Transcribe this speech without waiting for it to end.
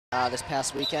this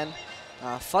past weekend.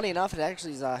 Funny enough, it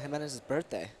actually is Jimenez's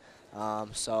birthday.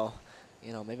 So,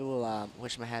 maybe we'll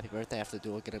wish him a happy birthday after the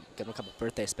duel. Get him a couple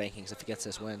birthday spankings if he gets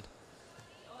this win.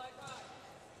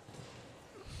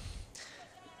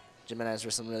 Jimenez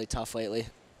was really tough lately.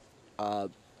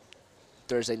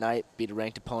 Thursday night, beat a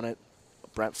ranked opponent,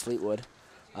 Brent Fleetwood,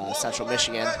 Central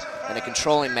Michigan, in a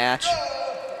controlling match.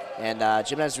 And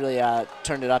Jimenez really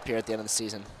turned it up here at the end of the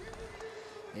season.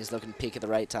 He's looking to peak at the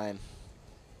right time.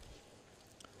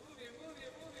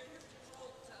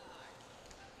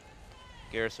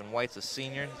 Garrison White's a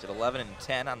senior. He's at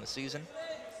 11-10 on the season,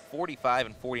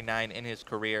 45-49 in his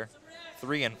career,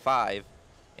 3-5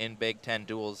 in Big Ten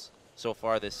duels so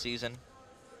far this season.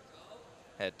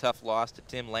 Had a tough loss to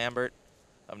Tim Lambert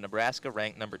of Nebraska,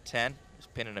 ranked number 10. He was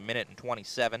pinned in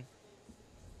 1:27.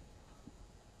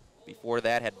 Before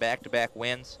that, had back-to-back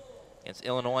wins against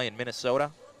Illinois and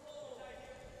Minnesota.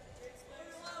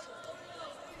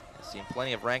 I've seen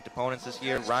plenty of ranked opponents this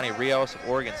year. Ronnie Rios of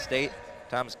Oregon State,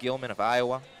 Thomas Gilman of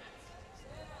Iowa.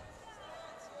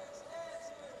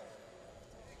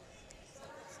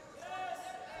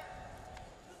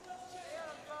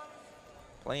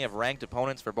 Plenty of ranked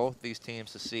opponents for both of these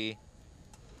teams to see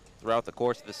throughout the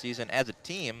course of the season. As a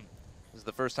team, this is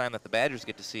the first time that the Badgers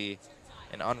get to see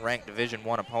an unranked Division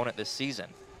I opponent this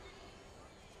season.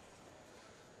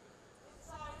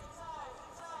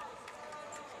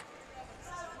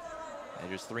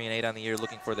 Badgers 3-8 on the year,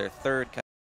 looking for their third.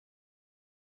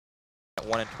 At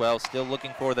 1-12, still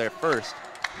looking for their first.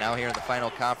 Now here in the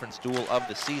final conference duel of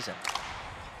the season.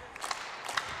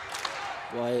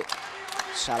 White,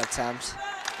 shot attempt.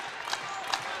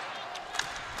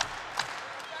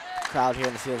 Crowd here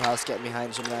in the field house getting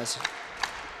behind Jimenez.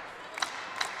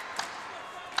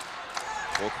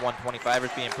 Both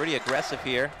 125ers being pretty aggressive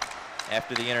here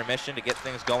after the intermission to get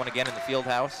things going again in the field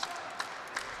house.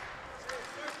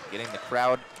 Getting the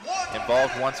crowd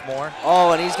involved once more.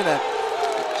 Oh, and he's gonna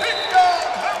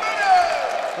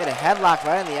get a headlock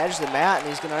right on the edge of the mat, and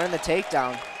he's gonna earn the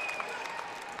takedown.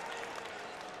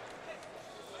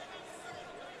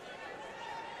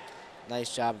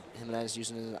 Nice job, Jimenez,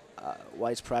 using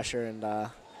White's pressure and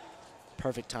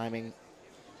perfect timing.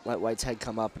 Let White's head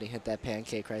come up, and he hit that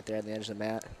pancake right there on the edge of the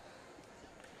mat.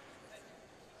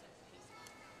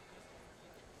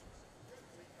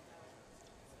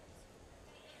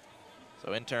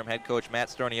 So interim head coach Matt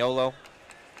Storniolo,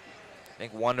 I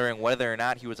think wondering whether or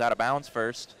not he was out of bounds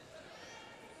first.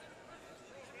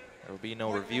 There will be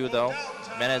no review though.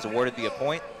 Jimenez awarded the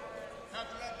point.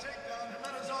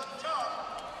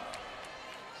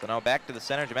 So now back to the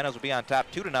center. Jimenez will be on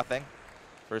top 2-0.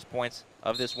 First points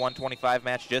of this 125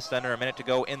 match, just under a minute to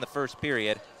go in the first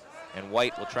period. And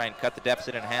White will try and cut the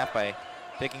deficit in half by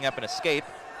picking up an escape.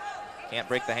 Can't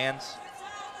break the hands.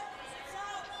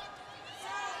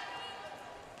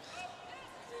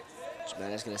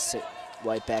 Jimenez gonna sit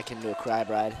White back into a crab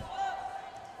ride.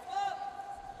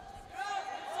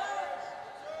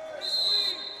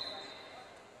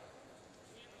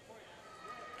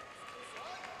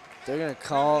 They're gonna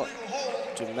call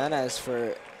Jimenez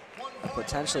for a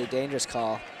potentially dangerous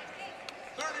call.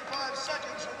 35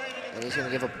 seconds remaining. And he's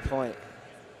gonna give up a point.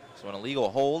 So an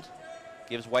illegal hold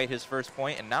gives White his first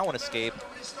point, and now an escape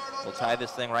will tie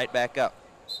this thing right back up.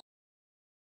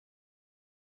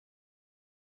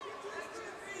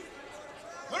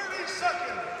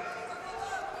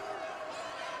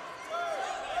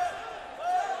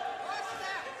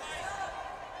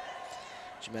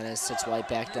 Jimenez sits White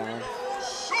back down.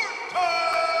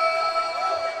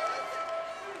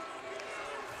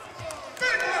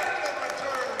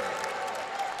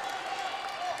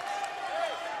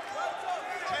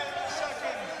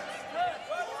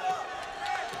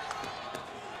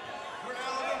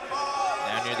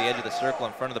 Now near the edge of the circle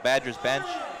in front of the Badgers bench.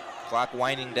 Clock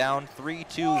winding down,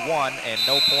 3-2-1, and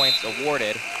no points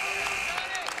awarded.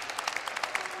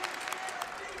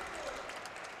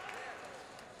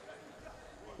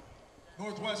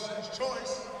 Northwestern's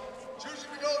choice, choosing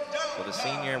to go down. So the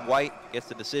senior White gets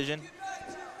the decision.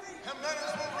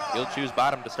 He'll choose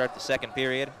bottom to start the second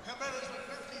period. Jimenez with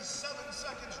 57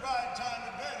 seconds ride time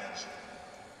advantage.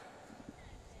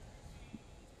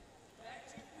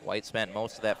 White spent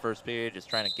most of that first period just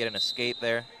trying to get an escape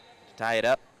there to tie it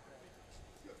up.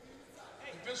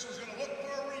 The official's going to look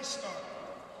for a restart.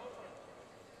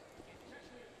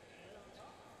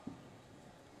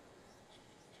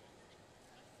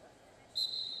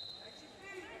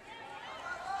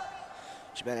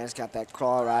 Jimenez got that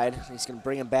crawl ride. He's going to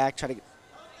bring him back, try to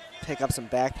pick up some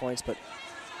back points, but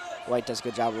White does a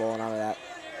good job rolling out of that.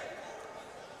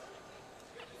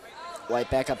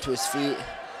 White back up to his feet.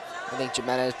 I think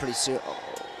Jimenez pretty soon. Oh,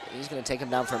 He's going to take him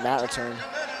down for a mat return.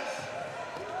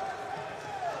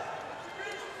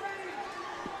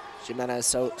 Jimenez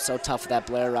so tough with that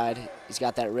Blair ride. He's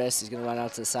got that wrist. He's going to run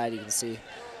out to the side. You can see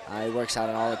he works out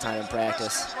it all the time in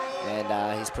practice,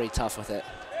 and he's pretty tough with it.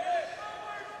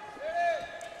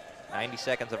 90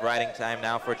 seconds of riding time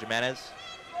now for Jimenez.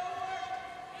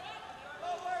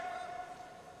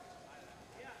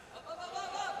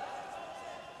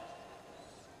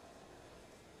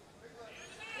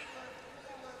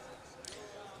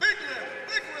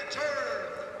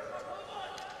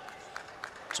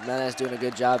 Jimenez doing a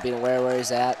good job being aware where he's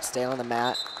at, staying on the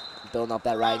mat, building up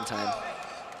that riding time.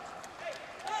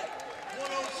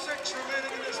 106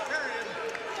 remaining in this period.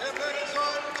 Jimenez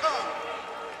on top.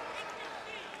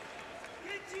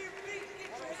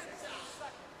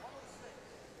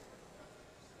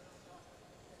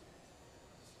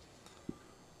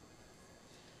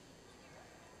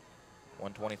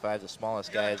 .125 is the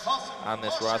smallest guys on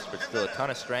this roster, but still a ton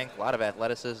of strength, a lot of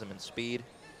athleticism and speed.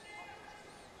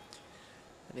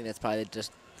 I think that's probably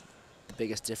just the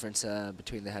biggest difference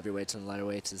between the heavyweights and the lighter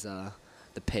weights is the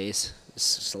pace.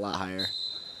 It's just a lot higher.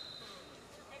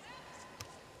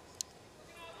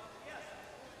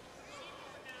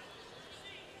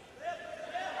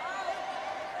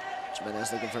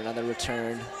 Jimenez looking for another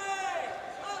return,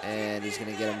 and he's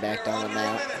going to get him back down on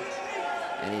that.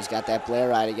 And he's got that Blair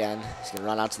ride again. He's going to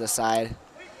run out to the side,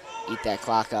 eat that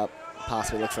clock up,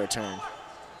 possibly look for a turn.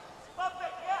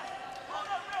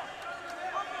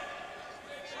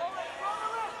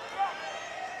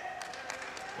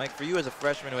 Mike, for you as a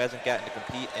freshman who hasn't gotten to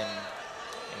compete in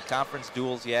conference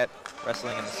duels yet,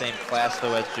 wrestling in the same class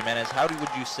though as Jimenez, how would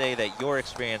you say that your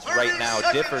experience right now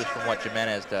differs from what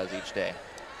Jimenez does each day?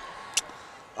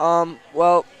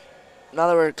 Well, now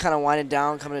that we're kind of winding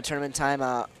down, coming to tournament time,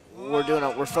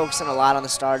 we're focusing a lot on the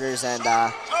starters, and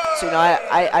so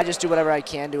I just do whatever I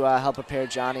can to help prepare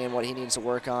Johnny and what he needs to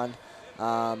work on.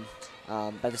 But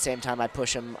at the same time, I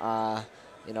push him,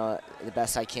 the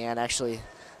best I can. Actually,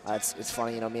 it's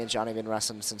funny, me and Johnny have been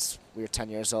wrestling since we were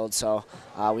 10 years old, so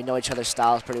we know each other's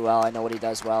styles pretty well. I know what he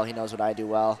does well. He knows what I do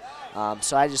well.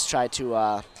 So I just try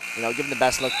to, give him the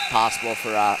best look possible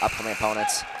for upcoming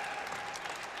opponents.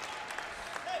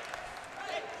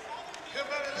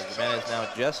 Jimenez now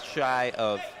just shy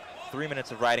of 3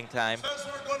 minutes of riding time. Says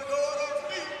we're going to go on our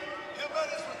feet.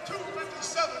 Jimenez with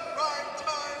 2:57 ride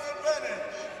time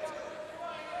advantage.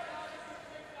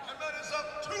 Jimenez up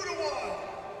 2-1.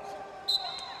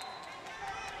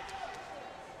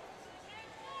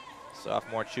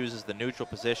 Sophomore chooses the neutral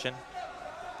position.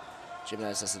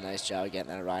 Jimenez does a nice job of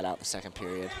getting that ride out in the second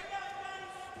period.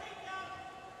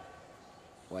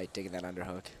 White digging that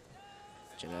underhook.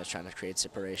 Jimenez trying to create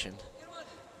separation.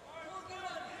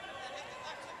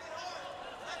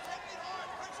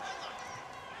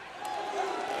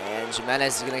 And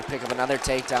Jimenez is going to pick up another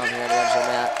takedown here on the edge of the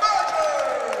mat.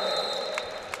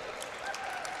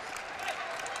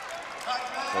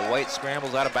 The White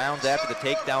scrambles out of bounds after the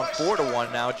takedown.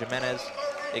 4-1 now. Jimenez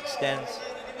extends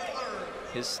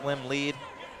his slim lead.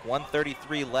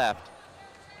 1:33 left.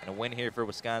 And a win here for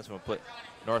Wisconsin will put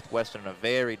Northwestern in a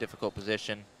very difficult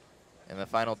position in the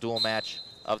final dual match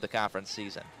of the conference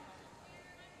season.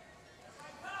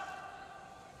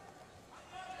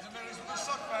 Jimenez with the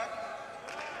suck back.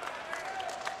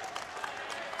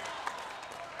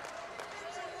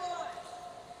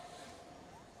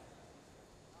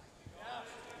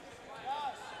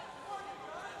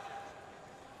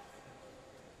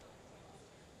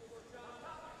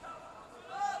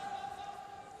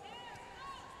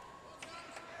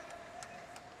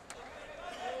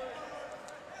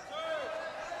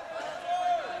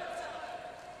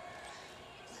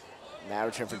 Now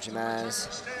return for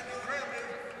Jimenez.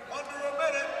 Under a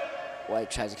minute. White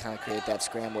tries to kind of create that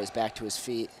scramble. He's back to his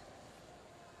feet.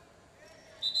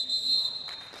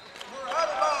 We're out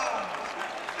of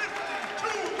bounds.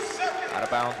 52 seconds. Out of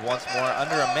bounds once more,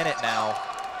 under a minute now.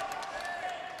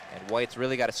 And White's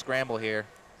really got to scramble here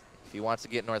if he wants to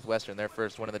get Northwestern their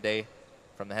first win of the day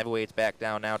from the heavyweights back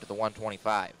down now to the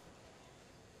 125.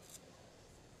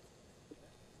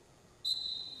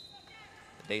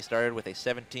 The day started with a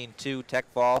 17-2 tech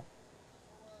fall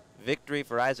victory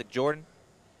for Isaac Jordan.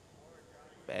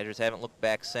 Badgers haven't looked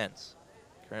back since.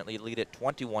 Currently lead at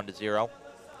 21-0.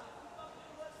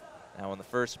 Now in the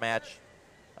first match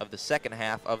of the second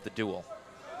half of the duel.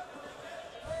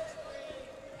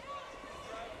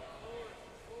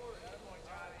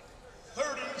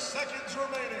 Seconds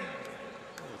remaining.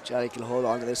 Johnny can hold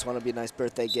on to this one. It'll be a nice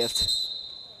birthday gift.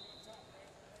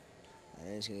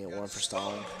 And he's going to get one for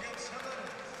stalling.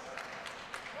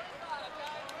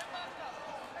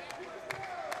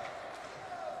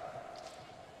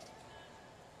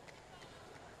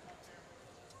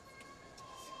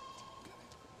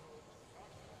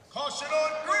 Caution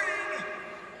on green.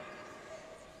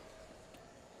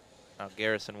 Now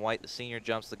Garrison White, the senior,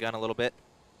 jumps the gun a little bit.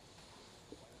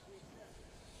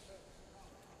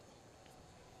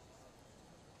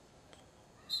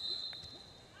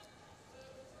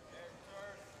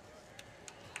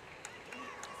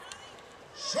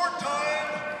 Short time.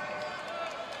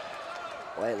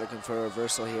 White looking for a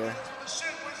reversal here. The shin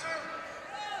wizard.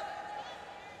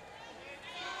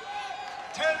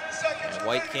 10 seconds. And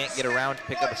White can't get around to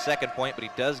pick up a second point, but he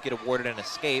does get awarded an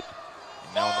escape.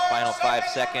 And now in the final 5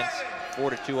 seconds,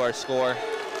 4-2 our score.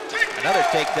 Another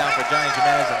takedown for Johnny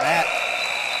Jimenez, and that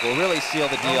will really seal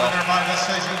the deal. Winner by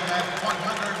decision at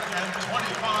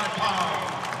 125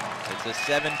 pounds. It's a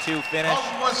 7-2 finish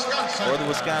From Wisconsin, for the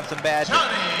Wisconsin Badgers.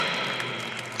 Johnny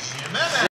Jimenez.